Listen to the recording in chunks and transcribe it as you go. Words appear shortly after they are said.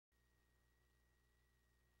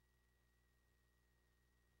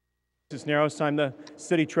Cisneros. I'm the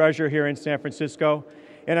city treasurer here in San Francisco,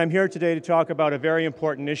 and I'm here today to talk about a very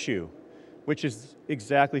important issue, which is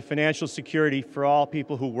exactly financial security for all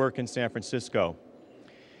people who work in San Francisco.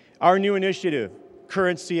 Our new initiative,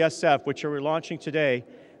 CurrenC SF, which we're launching today,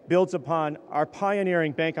 builds upon our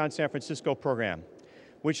pioneering Bank on San Francisco program,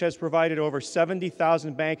 which has provided over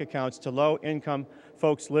 70,000 bank accounts to low-income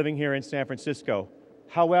folks living here in San Francisco.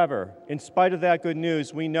 However, in spite of that good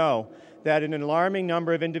news, we know that an alarming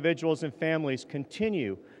number of individuals and families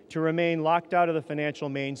continue to remain locked out of the financial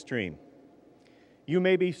mainstream. You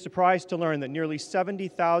may be surprised to learn that nearly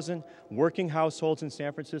 70,000 working households in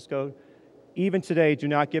San Francisco, even today, do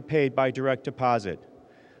not get paid by direct deposit.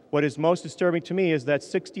 What is most disturbing to me is that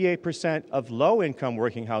 68% of low-income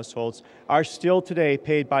working households are still today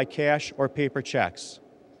paid by cash or paper checks.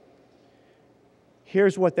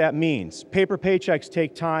 Here's what that means. Paper paychecks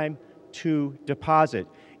take time to deposit.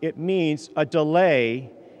 It means a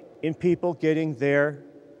delay in people getting their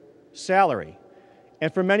salary.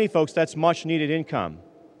 And for many folks, that's much needed income.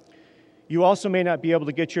 You also may not be able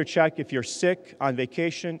to get your check if you're sick, on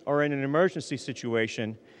vacation, or in an emergency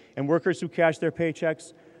situation. And workers who cash their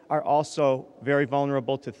paychecks are also very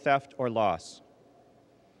vulnerable to theft or loss.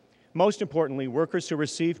 Most importantly, workers who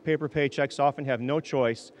receive paper paychecks often have no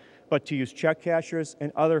choice but to use check cashers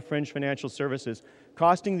and other fringe financial services,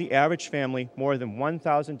 costing the average family more than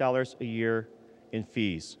 $1,000 a year in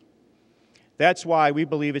fees. That's why we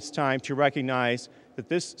believe it's time to recognize that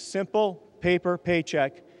this simple paper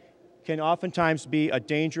paycheck can oftentimes be a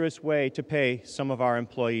dangerous way to pay some of our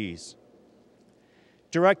employees.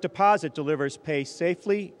 Direct deposit delivers pay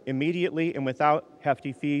safely, immediately, and without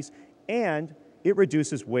hefty fees, and it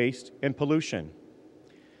reduces waste and pollution.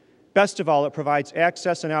 Best of all, it provides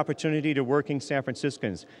access and opportunity to working San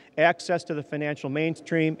Franciscans, access to the financial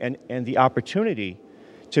mainstream, and the opportunity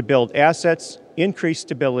to build assets, increase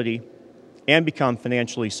stability, and become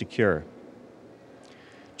financially secure.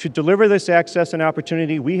 To deliver this access and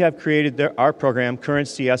opportunity, we have created our program,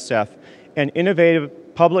 CurrenC SF, an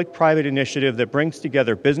innovative public-private initiative that brings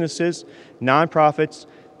together businesses, nonprofits,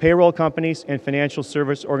 payroll companies, and financial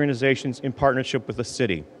service organizations in partnership with the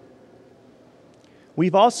city.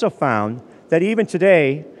 We've also found that even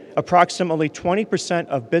today, approximately 20%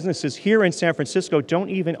 of businesses here in San Francisco don't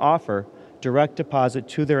even offer direct deposit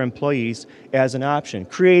to their employees as an option,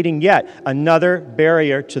 creating yet another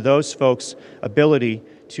barrier to those folks' ability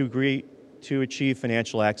to achieve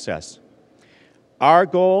financial access. Our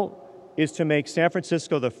goal is to make San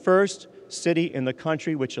Francisco the first city in the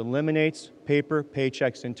country which eliminates paper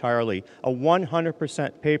paychecks entirely, a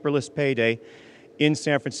 100% paperless payday in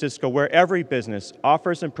San Francisco, where every business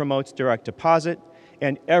offers and promotes direct deposit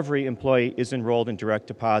and every employee is enrolled in direct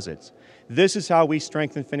deposits. This is how we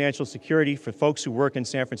strengthen financial security for folks who work in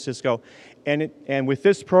San Francisco. And with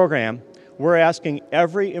this program, we're asking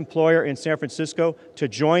every employer in San Francisco to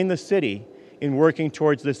join the city in working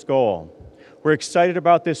towards this goal. We're excited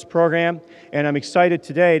about this program, and I'm excited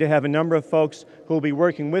today to have a number of folks who will be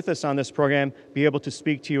working with us on this program be able to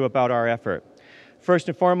speak to you about our effort. First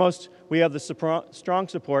and foremost, we have the strong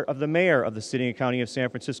support of the Mayor of the City and County of San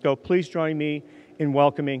Francisco. Please join me in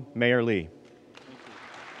welcoming Mayor Lee.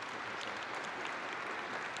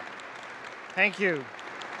 Thank you.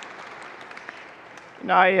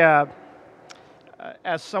 Now,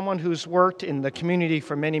 as someone who's worked in the community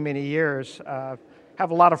for many, many years, have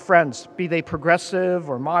a lot of friends, be they progressive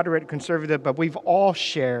or moderate, conservative, but we've all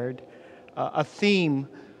shared a theme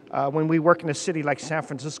when we work in a city like San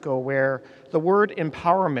Francisco, where the word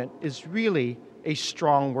empowerment is really a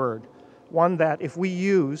strong word, one that if we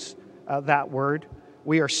use that word,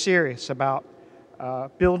 we are serious about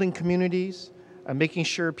building communities, making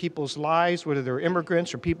sure people's lives, whether they're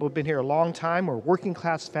immigrants or people who've been here a long time or working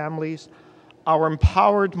class families, are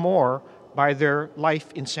empowered more by their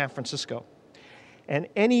life in San Francisco. And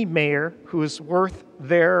any mayor who is worth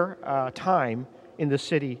their time in the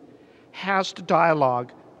city has to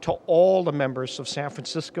dialogue to all the members of San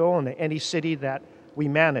Francisco and any city that we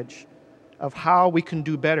manage of how we can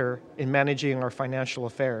do better in managing our financial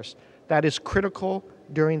affairs. That is critical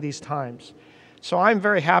during these times. So I'm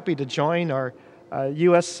very happy to join our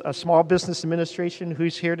U.S. Small Business Administration,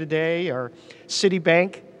 who's here today, our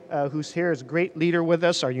Citibank, who's here as a great leader with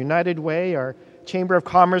us, our United Way, our Chamber of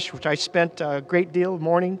Commerce, which I spent a great deal of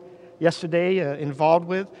morning yesterday involved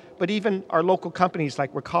with, but even our local companies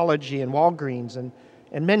like Recology and Walgreens and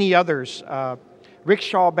many others.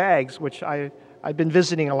 Rickshaw Bags, which I've been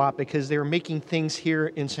visiting a lot because they're making things here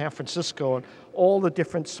in San Francisco, and all the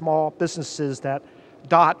different small businesses that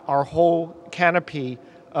dot our whole canopy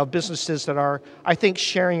of businesses that are, I think,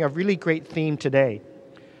 sharing a really great theme today.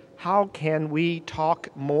 how can we talk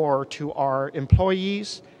more to our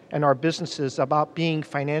employees and our businesses about being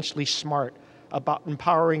financially smart, about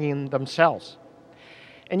empowering themselves.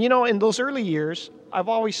 And you know, in those early years, I've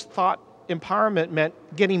always thought empowerment meant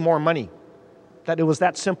getting more money, that it was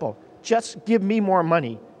that simple. Just give me more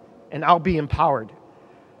money and I'll be empowered.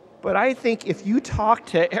 But I think if you talk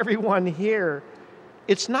to everyone here,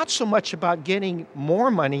 it's not so much about getting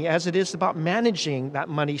more money as it is about managing that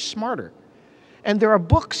money smarter. And there are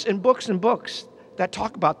books and books and books that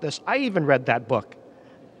talk about this. I even read that book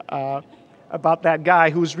about that guy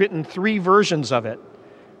who's written 3 versions of it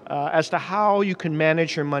as to how you can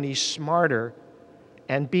manage your money smarter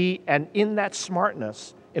and in that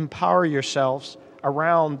smartness, empower yourselves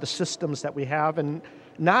around the systems that we have and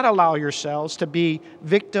not allow yourselves to be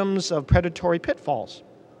victims of predatory pitfalls.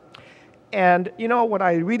 And you know, what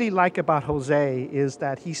I really like about Jose is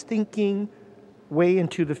that he's thinking way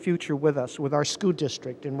into the future with us, with our school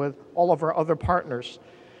district and with all of our other partners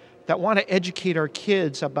that want to educate our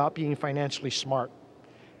kids about being financially smart.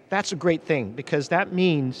 That's a great thing because that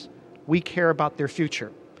means we care about their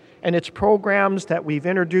future. And it's programs that we've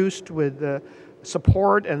introduced with the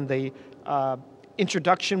support and the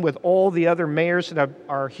introduction with all the other mayors that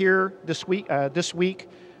are here this week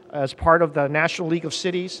as part of the National League of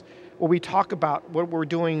Cities, where we talk about what we're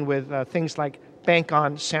doing with things like Bank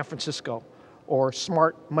on San Francisco or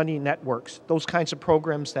Smart Money Networks, those kinds of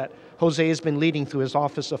programs that Jose has been leading through his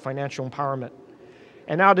Office of Financial Empowerment.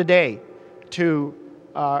 And now today, to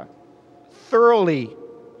thoroughly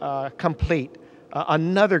complete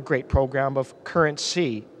another great program of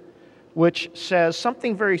CurrenC, which says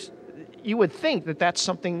something you would think that that's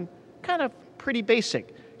something kind of pretty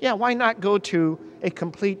basic. Yeah, why not go to a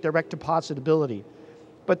complete direct deposit ability?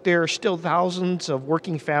 But there are still thousands of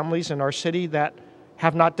working families in our city that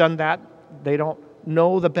have not done that. They don't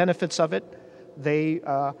know the benefits of it. They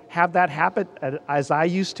have that habit, as I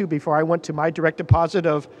used to before I went to my direct deposit,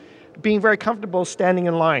 of being very comfortable standing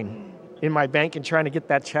in line in my bank and trying to get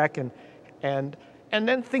that check and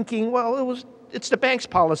then thinking, well, it's the bank's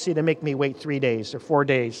policy to make me wait 3 days or 4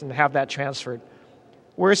 days and have that transferred.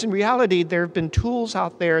 Whereas in reality, there have been tools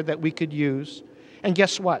out there that we could use. And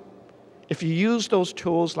guess what? If you use those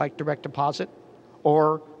tools like direct deposit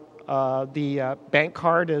or the bank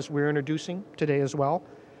card, as we're introducing today as well,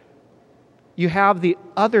 you have the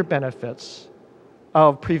other benefits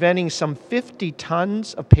of preventing some 50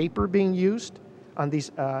 tons of paper being used on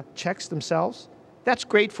these checks themselves. That's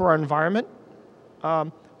great for our environment.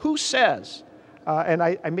 Who says, and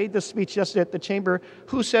I made this speech yesterday at the Chamber,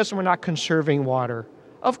 who says we're not conserving water?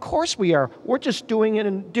 Of course we are. We're just doing it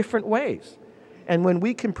in different ways. And when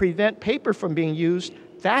we can prevent paper from being used,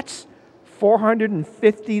 that's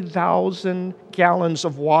 450,000 gallons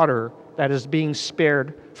of water that is being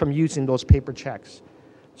spared from using those paper checks.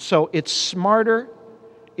 So it's smarter,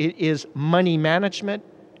 it is money management,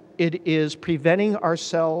 it is preventing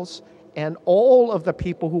ourselves and all of the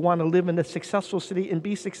people who want to live in a successful city and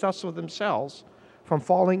be successful themselves from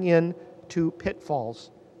falling into pitfalls,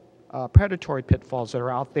 predatory pitfalls that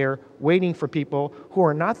are out there waiting for people who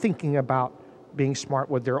are not thinking about being smart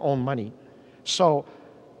with their own money. So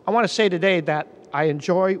I want to say today that I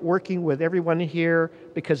enjoy working with everyone here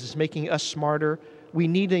because it's making us smarter. We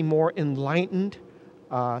need a more enlightened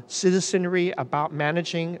citizenry about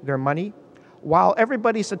managing their money. While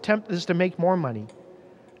everybody's attempt is to make more money,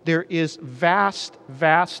 there is vast,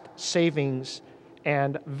 vast savings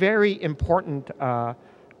and very important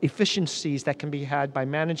efficiencies that can be had by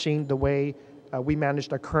managing the way we manage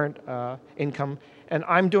our current income. And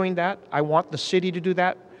I'm doing that. I want the city to do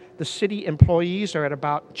that. The city employees are at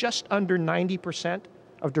about just under 90%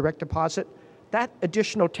 of direct deposit. That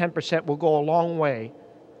additional 10% will go a long way,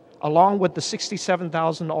 along with the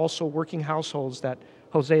 67,000 also working households that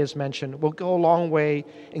Jose has mentioned, will go a long way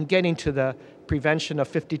in getting to the prevention of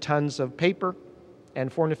 50 tons of paper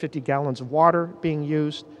and 450 gallons of water being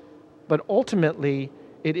used. But ultimately,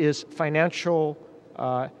 it is financial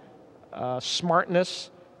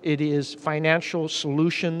smartness. It is financial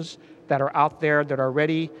solutions that are out there that are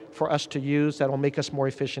ready for us to use that will make us more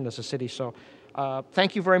efficient as a city. So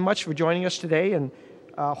thank you very much for joining us today, and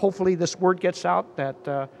hopefully this word gets out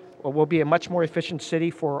that we'll be a much more efficient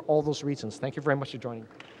city for all those reasons. Thank you very much for joining.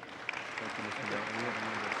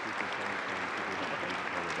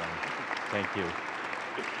 Thank you.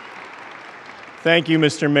 Thank you,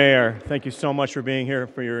 Mr. Mayor. Thank you so much for being here,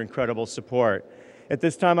 for your incredible support. At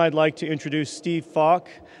this time, I'd like to introduce Steve Falk,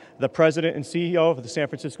 the President and CEO of the San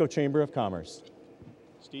Francisco Chamber of Commerce.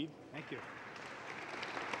 Steve? Thank you.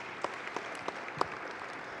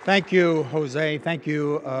 Thank you, Jose. Thank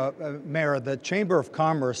you, Mayor. The Chamber of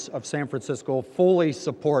Commerce of San Francisco fully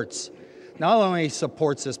supports, not only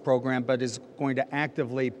supports this program, but is going to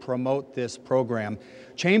actively promote this program.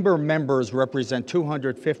 Chamber members represent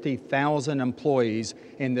 250,000 employees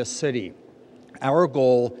in this city. Our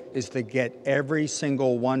goal is to get every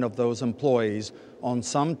single one of those employees on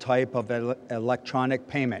some type of electronic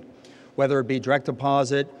payment, whether it be direct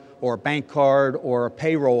deposit or a bank card or a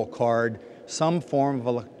payroll card, some form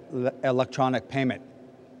of electronic payment.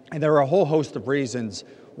 And there are a whole host of reasons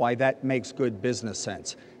why that makes good business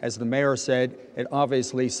sense. As the mayor said, it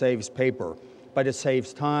obviously saves paper, but it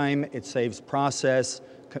saves time, it saves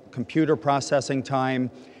computer processing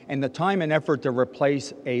time, and the time and effort to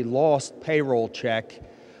replace a lost payroll check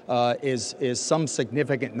is some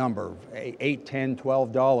significant number, $8, $10,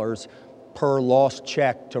 $12 per lost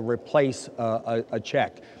check to replace a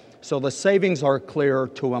check. So the savings are clear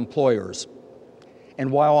to employers. And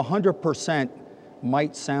while 100%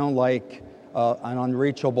 might sound like an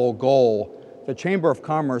unreachable goal, the Chamber of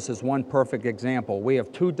Commerce is one perfect example. We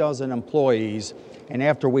have 24 employees, and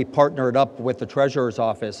after we partnered up with the Treasurer's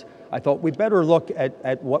office, I thought we better look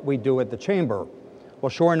at what we do at the Chamber. Well,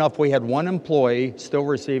 sure enough, we had one employee still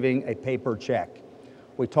receiving a paper check.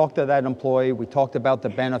 We talked to that employee, we talked about the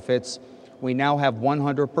benefits. We now have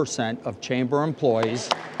 100% of Chamber employees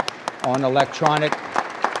on electronic.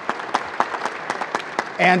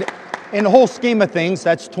 And in the whole scheme of things,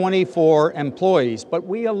 that's 24 employees, but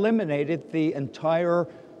we eliminated the entire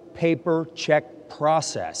paper check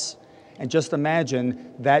process. And just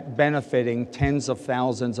imagine that benefiting tens of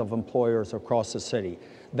thousands of employers across the city.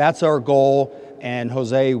 That's our goal, and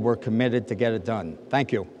Jose, we're committed to get it done.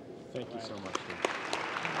 Thank you. Thank you so much, Steve.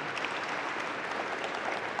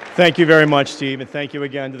 Thank you very much, Steve, and thank you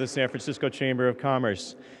again to the San Francisco Chamber of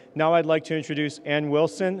Commerce. Now I'd like to introduce Ann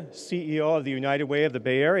Wilson, CEO of the United Way of the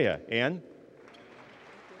Bay Area. Ann?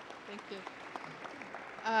 Thank you.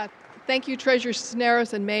 Thank you, Treasurer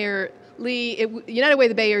Cisneros and Mayor Lee. United Way of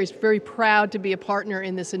the Bay Area is very proud to be a partner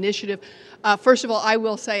in this initiative. First of all, I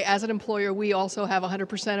will say, as an employer, we also have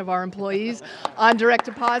 100% of our employees on direct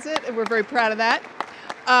deposit, and we're very proud of that.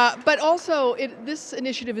 But also, this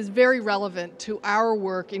initiative is very relevant to our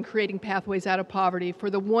work in creating pathways out of poverty for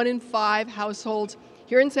the 1 in 5 households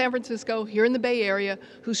here in San Francisco, here in the Bay Area,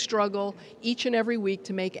 who struggle each and every week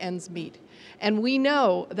to make ends meet. And we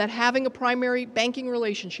know that having a primary banking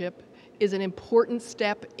relationship is an important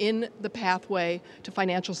step in the pathway to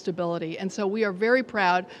financial stability. And so we are very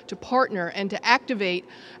proud to partner and to activate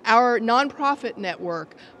our nonprofit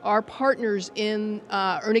network, our partners in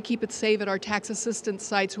Earn It, Keep It, Save It, our tax assistance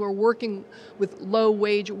sites who are working with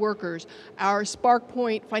low-wage workers, our Spark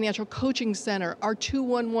Point Financial Coaching Center, our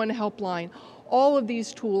 211 helpline, all of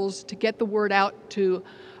these tools to get the word out to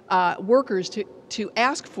workers to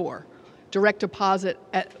ask for direct deposit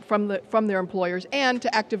from their employers, and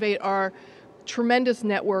to activate our tremendous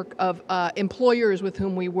network of employers with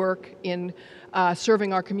whom we work in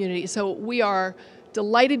serving our community. So we are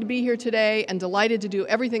delighted to be here today and delighted to do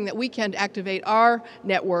everything that we can to activate our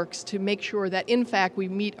networks to make sure that, in fact, we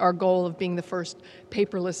meet our goal of being the first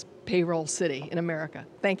paperless payroll city in America.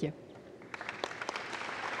 Thank you.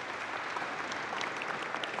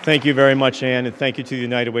 Thank you very much, Ann, and thank you to the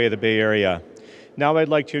United Way of the Bay Area. Now I'd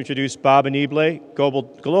like to introduce Bob Anible,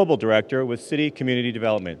 Global Director with City Community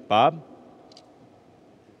Development. Bob?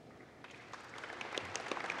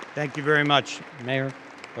 Thank you very much, Mayor,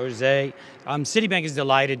 Jose. Citibank is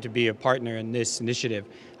delighted to be a partner in this initiative.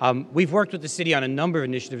 We've worked with the city on a number of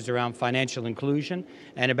initiatives around financial inclusion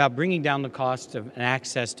and about bringing down the cost of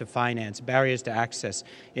access to finance, barriers to access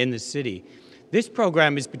in the city. This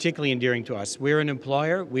program is particularly endearing to us. We're an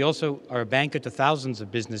employer. We also are a banker to thousands of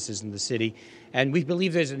businesses in the city, and we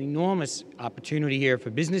believe there's an enormous opportunity here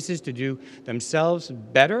for businesses to do themselves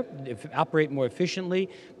better, operate more efficiently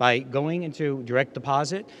by going into direct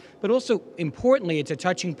deposit, but also, importantly, it's a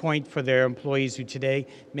touching point for their employees who today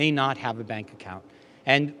may not have a bank account.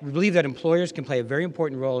 And we believe that employers can play a very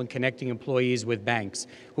important role in connecting employees with banks,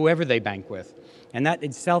 whoever they bank with. And that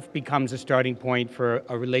itself becomes a starting point for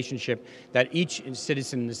a relationship that each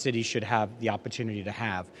citizen in the city should have the opportunity to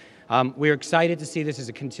have. We're excited to see this as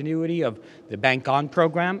a continuity of the Bank On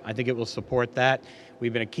program. I think it will support that.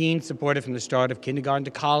 We've been a keen supporter from the start of kindergarten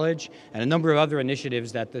to college and a number of other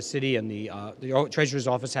initiatives that the city and the Treasurer's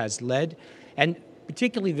Office has led. And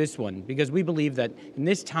particularly this one, because we believe that in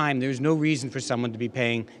this time there's no reason for someone to be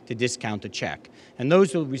paying to discount a check. And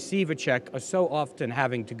those who receive a check are so often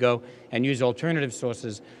having to go and use alternative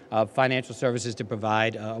sources of financial services to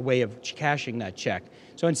provide a way of cashing that check.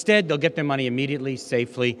 So instead, they'll get their money immediately,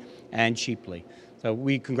 safely, and cheaply. So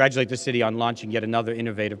we congratulate the city on launching yet another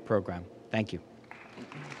innovative program. Thank you.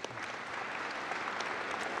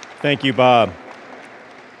 Thank you, Bob.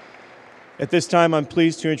 At this time, I'm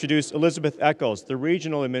pleased to introduce Elizabeth Eccles, the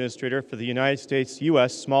Regional Administrator for the United States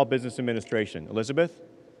U.S. Small Business Administration. Elizabeth?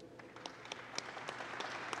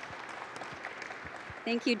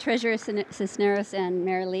 Thank you, Treasurer Cisneros and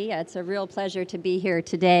Mayor Lee. It's a real pleasure to be here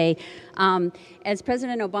today. As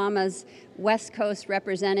President Obama's West Coast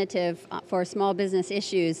representative for small business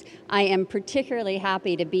issues, I am particularly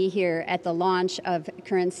happy to be here at the launch of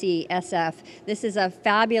CurrenC SF. This is a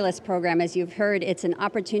fabulous program. As you've heard, it's an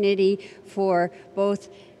opportunity for both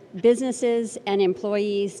businesses and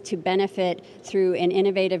employees to benefit through an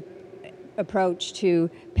innovative approach to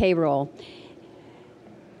payroll.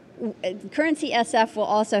 CurrenC SF will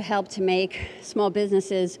also help to make small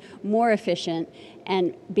businesses more efficient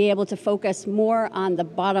and be able to focus more on the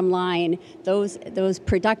bottom line, those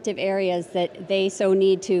productive areas that they so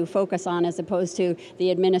need to focus on, as opposed to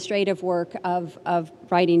the administrative work of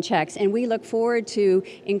writing checks. And we look forward to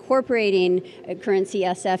incorporating CurrenC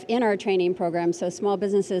SF in our training program so small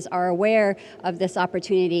businesses are aware of this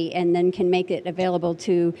opportunity and then can make it available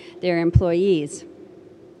to their employees.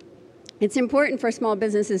 It's important for small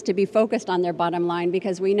businesses to be focused on their bottom line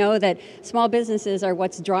because we know that small businesses are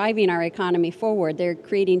what's driving our economy forward. They're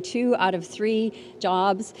creating 2 out of 3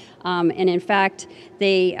 jobs, and in fact,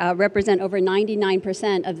 they represent over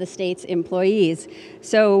 99% of the state's employees.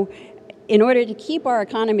 So in order to keep our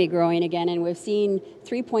economy growing again, and we've seen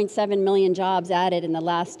 3.7 million jobs added in the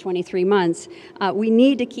last 23 months, we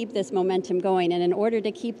need to keep this momentum going. And in order to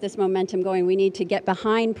keep this momentum going, we need to get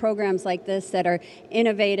behind programs like this that are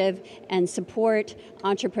innovative and support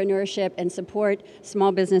entrepreneurship and support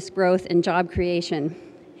small business growth and job creation.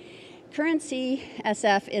 CurrenC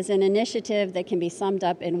SF is an initiative that can be summed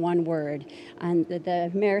up in one word, and the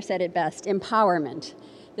mayor said it best: empowerment.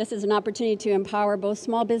 This is an opportunity to empower both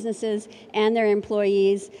small businesses and their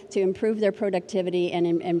employees to improve their productivity and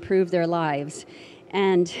improve their lives.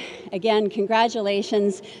 And again,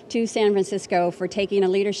 congratulations to San Francisco for taking a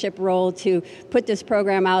leadership role to put this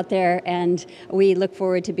program out there, and we look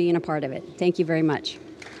forward to being a part of it. Thank you very much.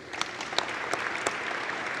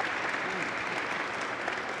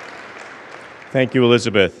 Thank you,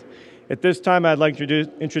 Elizabeth. At this time, I'd like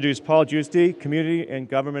to introduce Paul Giusti, Community and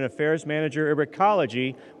Government Affairs Manager at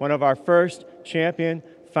Recology, one of our first champion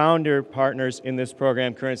founder partners in this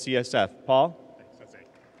program, CurrenC SF. Paul? Thanks, Jose.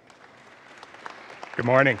 Good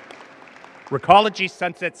morning. Recology,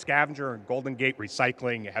 Sunset Scavenger, and Golden Gate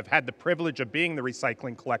Recycling have had the privilege of being the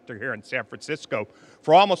recycling collector here in San Francisco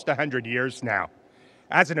for almost 100 years now.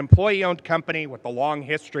 As an employee-owned company with a long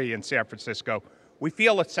history in San Francisco, we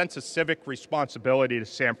feel a sense of civic responsibility to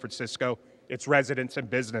San Francisco, its residents and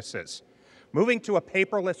businesses. Moving to a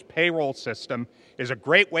paperless payroll system is a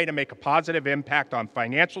great way to make a positive impact on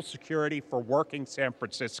financial security for working San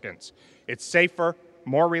Franciscans. It's safer,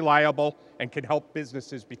 more reliable, and can help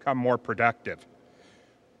businesses become more productive.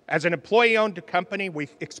 As an employee-owned company, we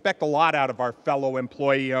expect a lot out of our fellow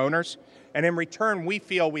employee owners, and in return, we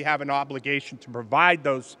feel we have an obligation to provide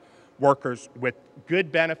those workers with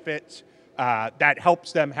good benefits that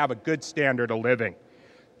helps them have a good standard of living.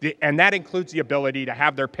 And that includes the ability to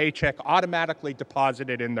have their paycheck automatically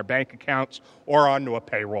deposited in their bank accounts or onto a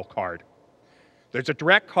payroll card. There's a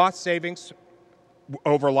direct cost savings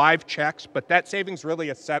over live checks, but that savings really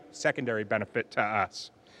a secondary benefit to us.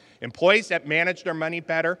 Employees that manage their money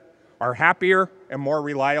better are happier and more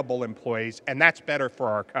reliable employees, and that's better for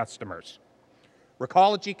our customers.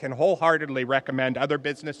 Recology can wholeheartedly recommend other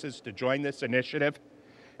businesses to join this initiative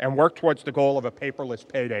and work towards the goal of a paperless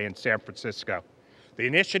payday in San Francisco. The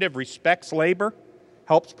initiative respects labor,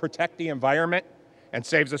 helps protect the environment, and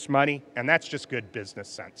saves us money, and that's just good business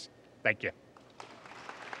sense. Thank you.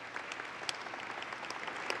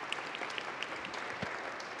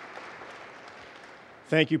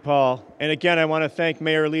 Thank you, Paul. And again, I want to thank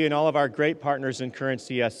Mayor Lee and all of our great partners in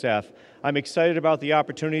CurrenC SF. I'm excited about the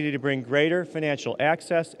opportunity to bring greater financial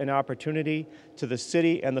access and opportunity to the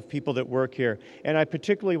city and the people that work here. And I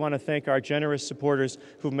particularly want to thank our generous supporters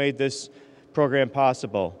who made this program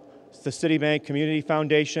possible. It's the Citibank Community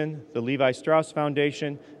Foundation, the Levi Strauss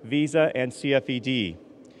Foundation, Visa, and CFED.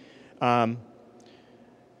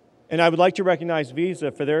 And I would like to recognize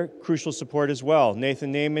Visa for their crucial support as well.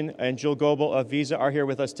 Nathan Naiman and Jill Goebel of Visa are here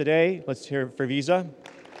with us today. Let's hear it for Visa.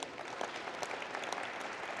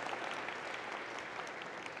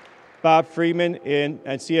 Bob Freeman and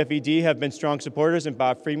CFED have been strong supporters, and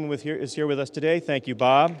Bob Freeman is here with us today. Thank you,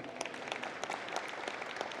 Bob.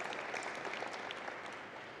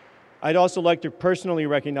 I'd also like to personally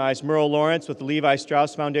recognize Merle Lawrence with the Levi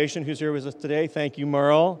Strauss Foundation, who's here with us today. Thank you,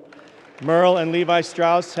 Merle. Merle and Levi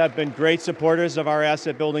Strauss have been great supporters of our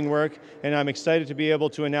asset building work, and I'm excited to be able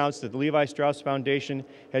to announce that the Levi Strauss Foundation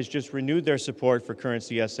has just renewed their support for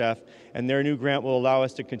CurrenC SF, and their new grant will allow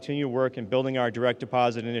us to continue work in building our direct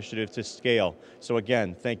deposit initiative to scale. So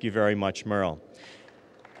again, thank you very much, Merle.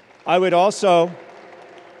 I would also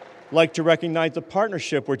like to recognize the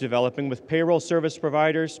partnership we're developing with payroll service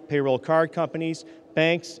providers, payroll card companies,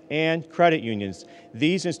 banks, and credit unions.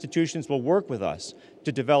 These institutions will work with us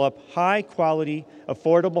to develop high-quality,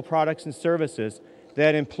 affordable products and services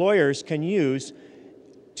that employers can use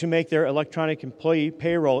to make their electronic employee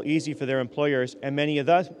payroll easy for their employers, and many of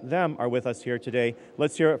them are with us here today.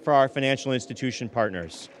 Let's hear it for our financial institution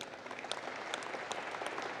partners.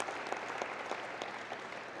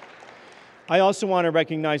 I also want to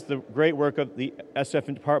recognize the great work of the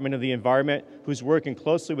SF Department of the Environment, who's working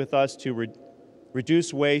closely with us to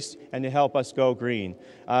reduce waste and to help us go green.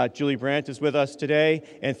 Julie Brandt is with us today,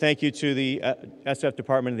 and thank you to the SF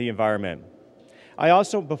Department of the Environment. I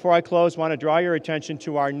also, before I close, want to draw your attention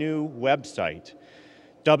to our new website,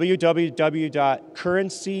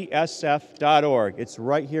 www.currencsf.org. It's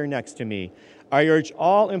right here next to me. I urge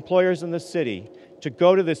all employers in the city to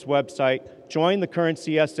go to this website, join the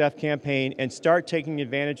CurrenC SF campaign, and start taking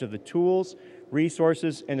advantage of the tools,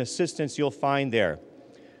 resources, and assistance you'll find there.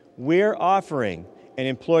 We're offering an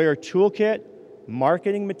employer toolkit,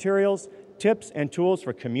 marketing materials, tips and tools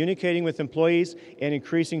for communicating with employees and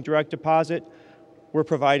increasing direct deposit. We're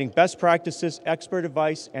providing best practices, expert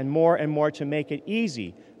advice, and more to make it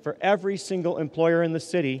easy for every single employer in the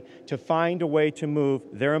city to find a way to move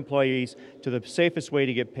their employees to the safest way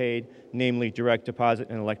to get paid, namely direct deposit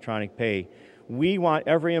and electronic pay. We want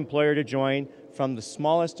every employer to join, from the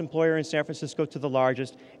smallest employer in San Francisco to the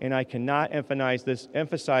largest, and I cannot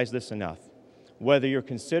emphasize this enough. Whether you're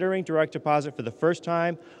considering direct deposit for the first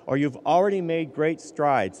time or you've already made great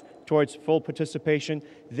strides towards full participation,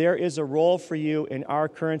 there is a role for you in our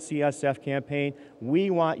CurrenC SF campaign. We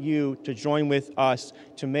want you to join with us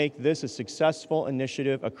to make this a successful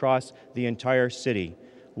initiative across the entire city.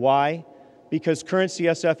 Why? Because CurrenC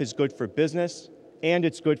SF is good for business and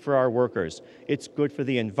it's good for our workers. It's good for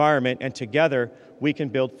the environment, and together we can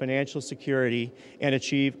build financial security and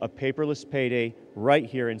achieve a paperless payday right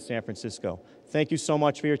here in San Francisco. Thank you so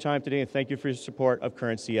much for your time today, and thank you for your support of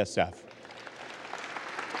CurrenC SF.